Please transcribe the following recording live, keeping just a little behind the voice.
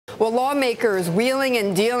Well, lawmakers wheeling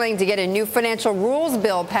and dealing to get a new financial rules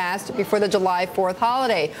bill passed before the July 4th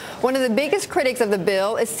holiday. One of the biggest critics of the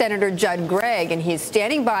bill is Senator Judd Gregg, and he's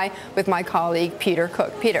standing by with my colleague Peter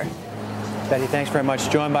Cook. Peter. Betty, thanks very much.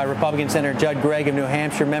 Joined by Republican Senator Judd Gregg of New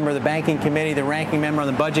Hampshire, member of the Banking Committee, the ranking member on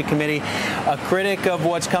the Budget Committee, a critic of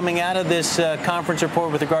what's coming out of this conference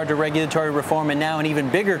report with regard to regulatory reform, and now an even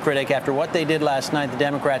bigger critic after what they did last night, the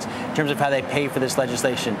Democrats, in terms of how they pay for this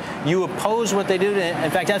legislation. You oppose what they do.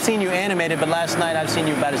 In fact, I've seen you animated, but last night I've seen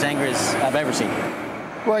you about as angry as I've ever seen you.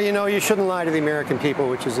 Well, you know, you shouldn't lie to the American people,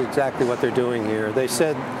 which is exactly what they're doing here. They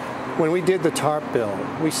said, when we did the TARP bill,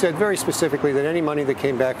 we said very specifically that any money that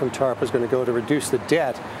came back from TARP was going to go to reduce the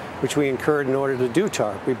debt which we incurred in order to do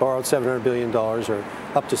TARP. We borrowed $700 billion, or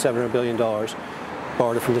up to $700 billion,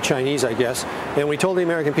 borrowed it from the Chinese, I guess. And we told the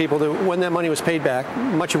American people that when that money was paid back,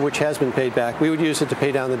 much of which has been paid back, we would use it to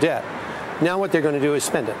pay down the debt. Now what they're going to do is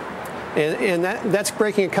spend it. And that's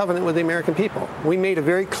breaking a covenant with the American people. We made a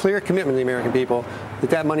very clear commitment to the American people that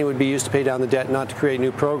that money would be used to pay down the debt, not to create a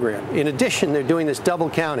new program. In addition, they're doing this double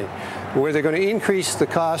counting, where they're going to increase the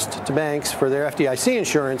cost to banks for their FDIC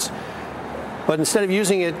insurance, but instead of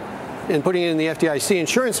using it and putting it in the FDIC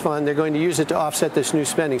insurance fund, they're going to use it to offset this new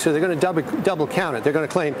spending. So they're going to double count it. They're going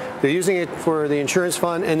to claim they're using it for the insurance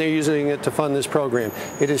fund and they're using it to fund this program.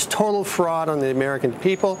 It is total fraud on the American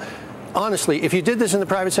people. Honestly, if you did this in the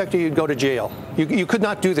private sector, you'd go to jail. You could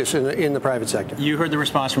not do this in the private sector. You heard the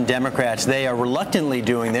response from Democrats. They are reluctantly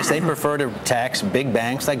doing this. They prefer to tax big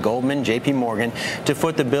banks like Goldman, J.P. Morgan to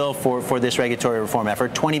foot the bill for this regulatory reform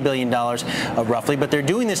effort, $20 billion roughly. But they're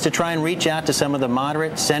doing this to try and reach out to some of the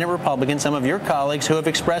moderate Senate Republicans, some of your colleagues who have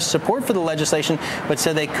expressed support for the legislation but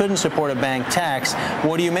said they couldn't support a bank tax.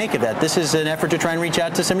 What do you make of that? This is an effort to try and reach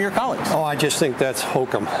out to some of your colleagues. Oh, I just think that's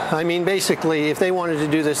hokum. I mean, basically, if they wanted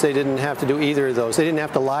to do this, they didn't have to do either of those. They didn't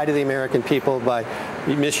have to lie to the American people by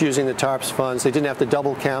misusing the TARP's funds. They didn't have to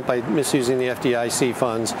double count by misusing the FDIC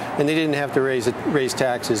funds, and they didn't have to raise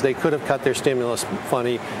taxes. They could have cut their stimulus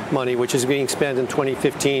money, which is being spent in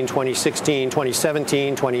 2015, 2016,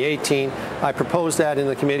 2017, 2018. I proposed that in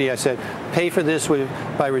the committee. I said, pay for this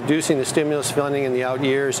by reducing the stimulus funding in the out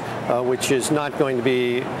years, which is not going to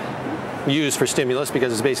be used for stimulus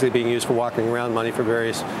because it's basically being used for walking around money for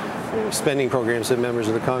various spending programs that members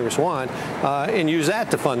of the Congress want, and use that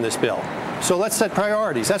to fund this bill. So let's set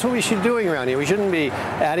priorities. That's what we should be doing around here. We shouldn't be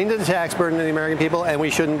adding to the tax burden of the American people, and we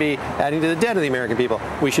shouldn't be adding to the debt of the American people.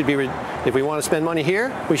 We should be, if we want to spend money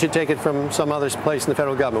here, we should take it from some other place in the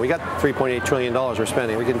federal government. We got $3.8 trillion we're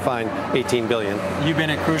spending. We can find $18 billion. You've been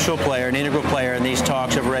a crucial player, an integral player in these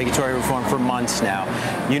talks of regulatory reform for months now.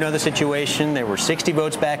 You know the situation. There were 60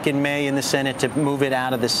 votes back in May in the Senate to move it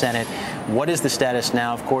out of the Senate. What is the status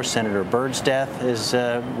now? Of course, Senator Byrd's death has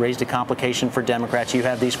raised a complication for Democrats. You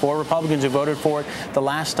have these 4 Republicans who voted for it the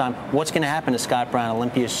last time. What's going to happen to Scott Brown,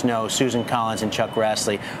 Olympia Snowe, Susan Collins, and Chuck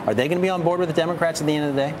Grassley? Are they going to be on board with the Democrats at the end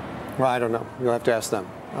of the day? Well, I don't know. You'll have to ask them.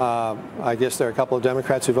 I guess there are a couple of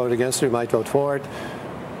Democrats who voted against it who might vote for it.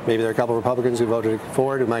 Maybe there are a couple of Republicans who voted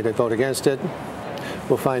for it who might vote against it.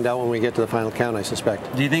 We'll find out when we get to the final count, I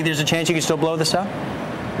suspect. Do you think there's a chance you can still blow this up?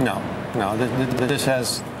 No. This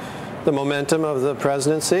has the momentum of the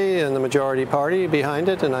presidency and the majority party behind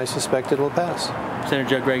it, and I suspect it will pass. Senator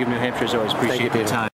Judd Gregg of New Hampshire, as always, appreciate your time.